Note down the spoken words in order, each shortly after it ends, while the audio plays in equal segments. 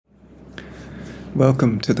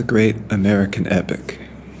Welcome to the Great American Epic,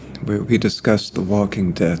 where we discuss The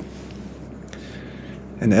Walking Dead.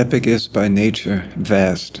 An epic is by nature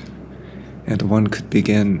vast, and one could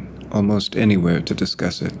begin almost anywhere to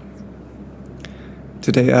discuss it.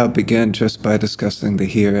 Today I'll begin just by discussing the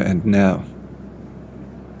here and now.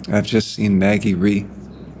 I've just seen Maggie Rhee,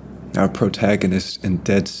 our protagonist in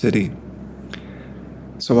Dead City,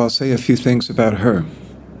 so I'll say a few things about her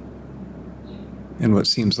in what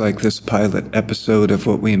seems like this pilot episode of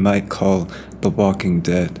what we might call The Walking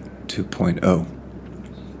Dead 2.0.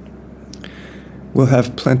 We'll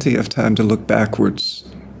have plenty of time to look backwards,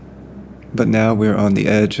 but now we're on the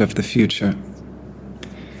edge of the future.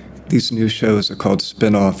 These new shows are called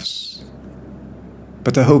spin-offs,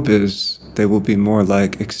 but the hope is they will be more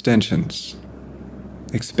like extensions,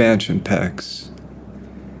 expansion packs,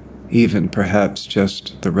 even perhaps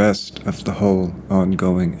just the rest of the whole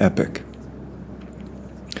ongoing epic.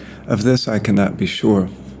 Of this I cannot be sure,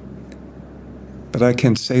 but I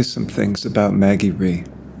can say some things about Maggie Rhee,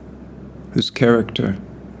 whose character,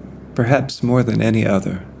 perhaps more than any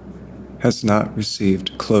other, has not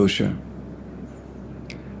received closure.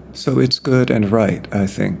 So it's good and right, I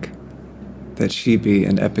think, that she be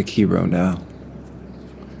an epic hero now.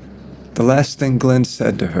 The last thing Glenn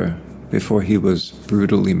said to her before he was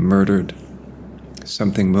brutally murdered,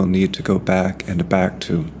 something we'll need to go back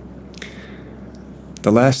to.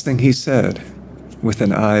 The last thing he said, with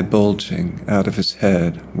an eye bulging out of his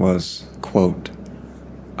head, was, quote,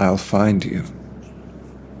 "I'll find you."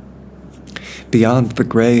 Beyond the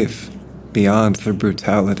grave, beyond the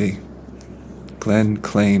brutality, Glenn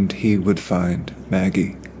claimed he would find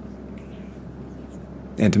Maggie.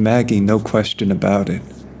 And Maggie, no question about it,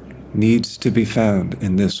 needs to be found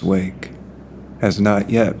in this wake, has not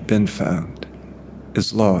yet been found,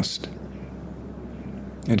 is lost.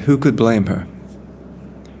 And who could blame her?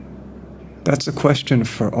 That's a question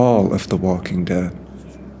for all of The Walking Dead,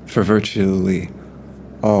 for virtually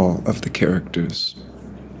all of the characters.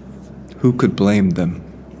 Who could blame them?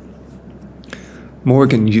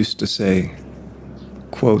 Morgan used to say,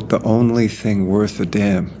 quote, "The only thing worth a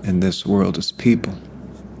damn in this world is people,"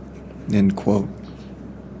 end quote.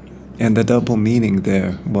 And the double meaning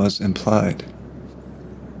there was implied.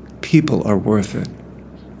 People are worth it,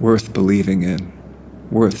 worth believing in,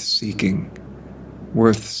 worth seeking,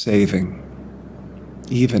 worth saving,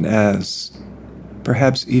 even as,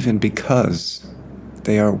 perhaps even because,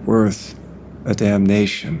 they are worth a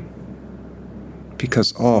damnation.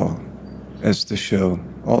 Because all, as the show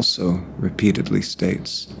also repeatedly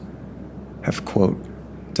states, have, quote,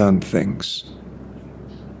 done things.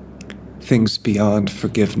 Things beyond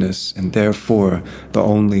forgiveness, and therefore the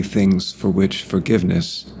only things for which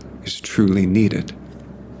forgiveness is truly needed.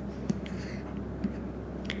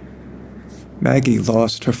 Maggie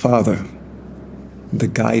lost her father, the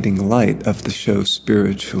guiding light of the show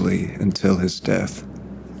spiritually until his death.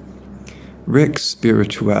 Rick's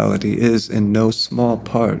spirituality is in no small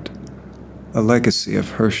part a legacy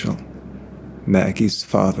of Herschel, Maggie's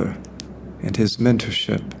father, and his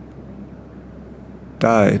mentorship.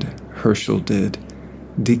 Died, Herschel did,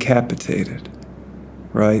 decapitated,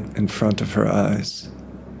 right in front of her eyes,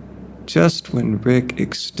 just when Rick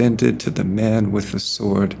extended to the man with the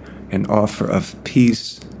sword an offer of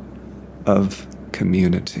peace, of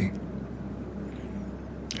community.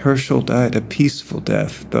 Herschel died a peaceful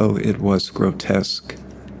death, though it was grotesque,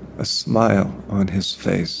 a smile on his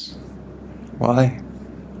face. Why?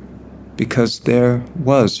 Because there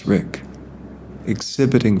was Rick,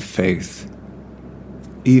 exhibiting faith,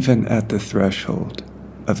 even at the threshold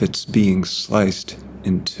of its being sliced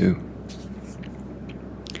in two.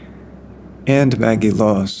 And Maggie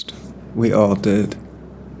lost, we all did,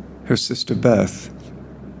 her sister Beth,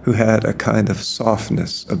 who had a kind of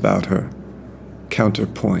softness about her,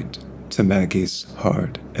 counterpoint to Maggie's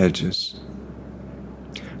hard edges.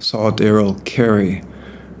 Saw Daryl carry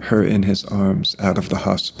her in his arms out of the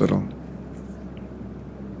hospital.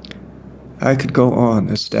 I could go on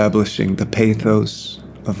establishing the pathos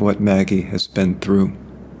of what Maggie has been through.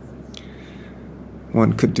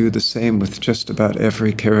 One could do the same with just about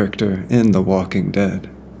every character in The Walking Dead.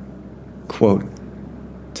 Quote,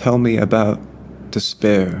 "Tell me about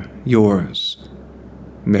despair, yours,"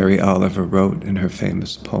 Mary Oliver wrote in her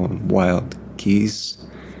famous poem, Wild Geese,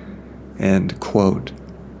 and, quote,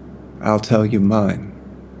 "I'll tell you mine.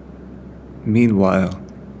 Meanwhile,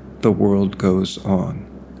 the world goes on,"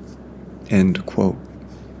 end quote.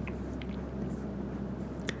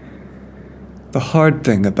 The hard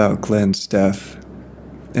thing about Glenn's death,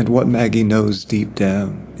 and what Maggie knows deep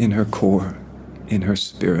down in her core, in her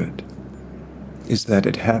spirit, is that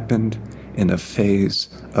it happened in a phase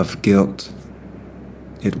of guilt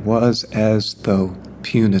It was as though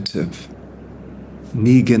punitive.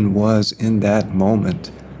 Negan was, in that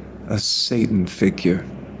moment, a Satan figure.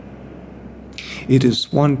 It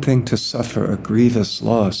is one thing to suffer a grievous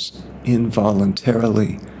loss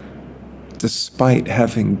involuntarily, despite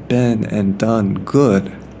having been and done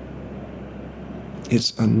good.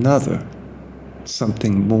 It's another,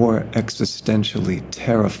 something more existentially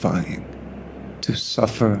terrifying, to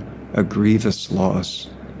suffer a grievous loss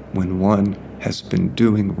when one has been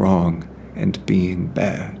doing wrong and being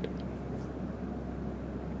bad.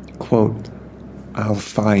 Quote, "I'll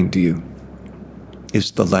find you,"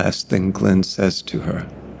 is the last thing Glenn says to her.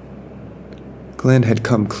 Glenn had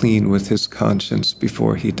come clean with his conscience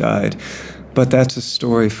before he died, but that's a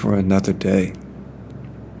story for another day.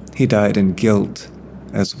 He died in guilt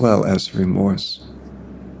as well as remorse.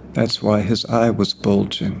 That's why his eye was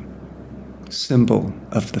bulging, symbol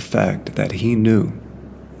of the fact that he knew,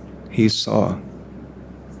 he saw.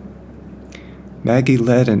 Maggie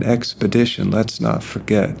led an expedition, let's not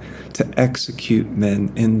forget, to execute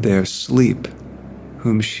men in their sleep,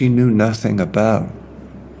 whom she knew nothing about,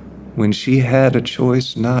 when she had a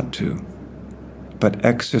choice not to, but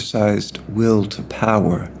exercised will to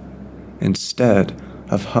power, instead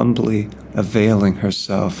of humbly availing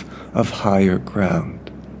herself of higher ground.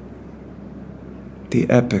 The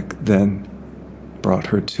epic then brought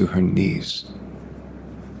her to her knees.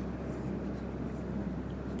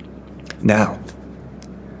 Now,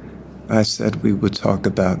 I said we would talk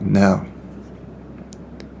about now.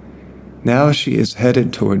 Now she is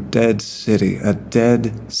headed toward Dead City, a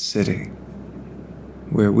dead city,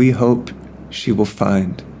 where we hope she will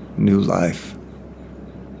find new life.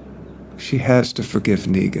 She has to forgive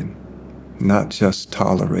Negan, not just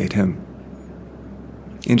tolerate him.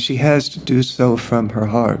 And she has to do so from her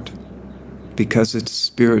heart, because it's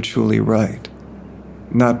spiritually right,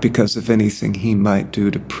 not because of anything he might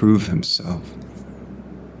do to prove himself.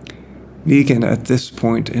 Negan at this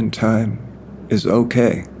point in time is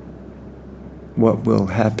okay. What will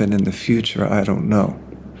happen in the future, I don't know.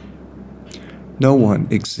 No one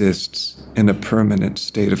exists in a permanent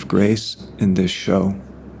state of grace in this show,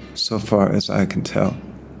 so far as I can tell.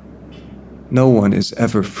 No one is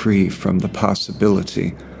ever free from the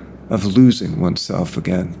possibility of losing oneself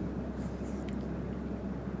again.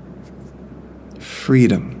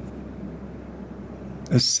 Freedom,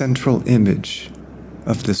 a central image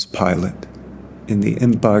of this pilot in the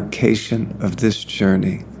embarkation of this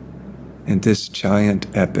journey and this giant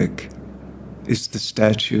epic, is the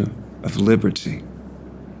Statue of Liberty.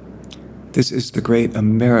 This is the great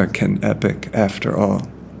American epic, after all,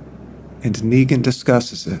 and Negan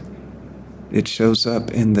discusses it. It shows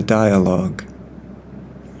up in the dialogue.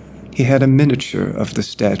 He had a miniature of the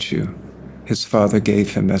statue his father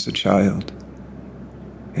gave him as a child,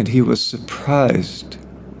 and he was surprised,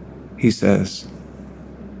 he says,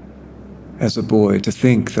 as a boy, to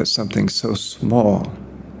think that something so small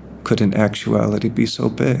could in actuality be so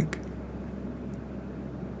big.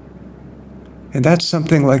 And that's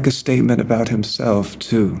something like a statement about himself,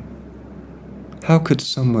 too. How could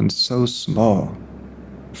someone so small,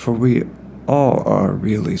 for we all are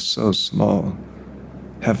really so small,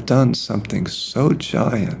 have done something so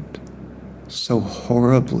giant, so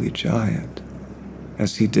horribly giant,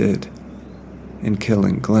 as he did in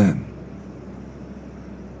killing Glenn,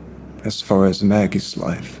 as far as Maggie's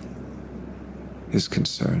life is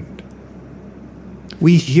concerned?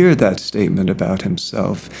 We hear that statement about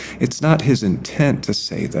himself. It's not his intent to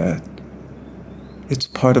say that. It's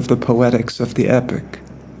part of the poetics of the epic,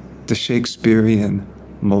 the Shakespearean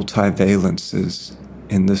multivalences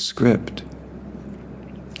in the script.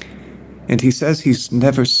 And he says he's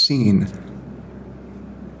never seen,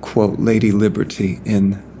 quote, Lady Liberty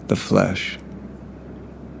in the flesh.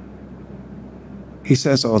 He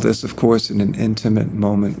says all this, of course, in an intimate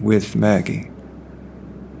moment with Maggie.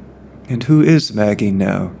 And who is Maggie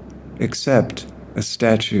now, except a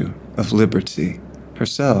Statue of Liberty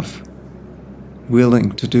herself,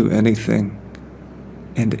 willing to do anything,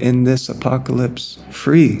 and in this apocalypse,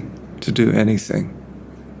 free to do anything.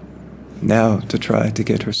 Now to try to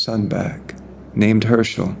get her son back, named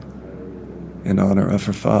Herschel, in honor of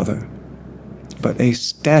her father, but a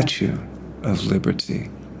Statue of Liberty,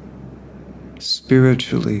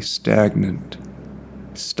 spiritually stagnant,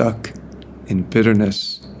 stuck in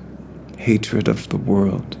bitterness, hatred of the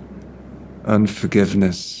world,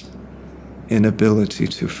 unforgiveness, inability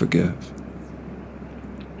to forgive.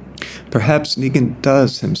 Perhaps Negan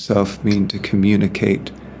does himself mean to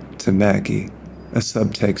communicate to Maggie a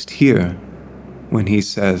subtext here when he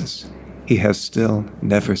says he has still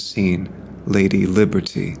never seen Lady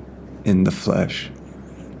Liberty in the flesh.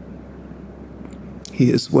 He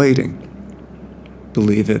is waiting,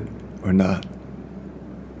 believe it or not.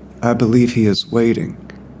 I believe he is waiting,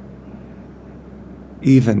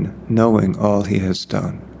 even knowing all he has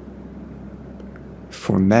done,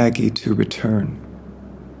 for Maggie to return,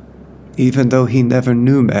 even though he never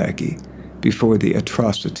knew Maggie before the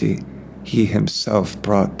atrocity he himself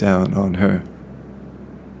brought down on her.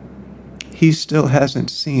 He still hasn't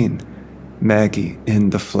seen Maggie in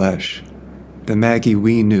the flesh, the Maggie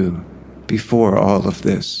we knew before all of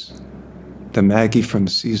this, the Maggie from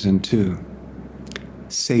season 2,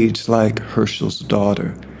 sage-like Herschel's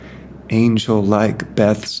daughter, angel-like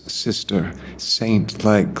Beth's sister,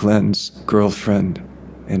 saint-like Glenn's girlfriend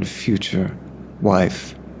and future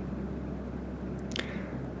wife.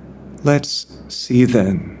 Let's see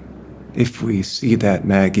then, if we see that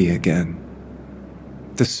Maggie again,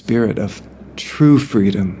 the spirit of true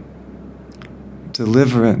freedom,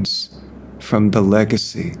 deliverance from the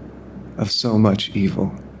legacy of so much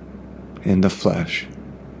evil in the flesh.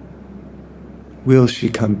 Will she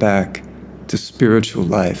come back to spiritual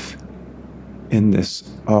life in this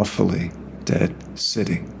awfully dead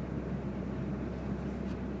city?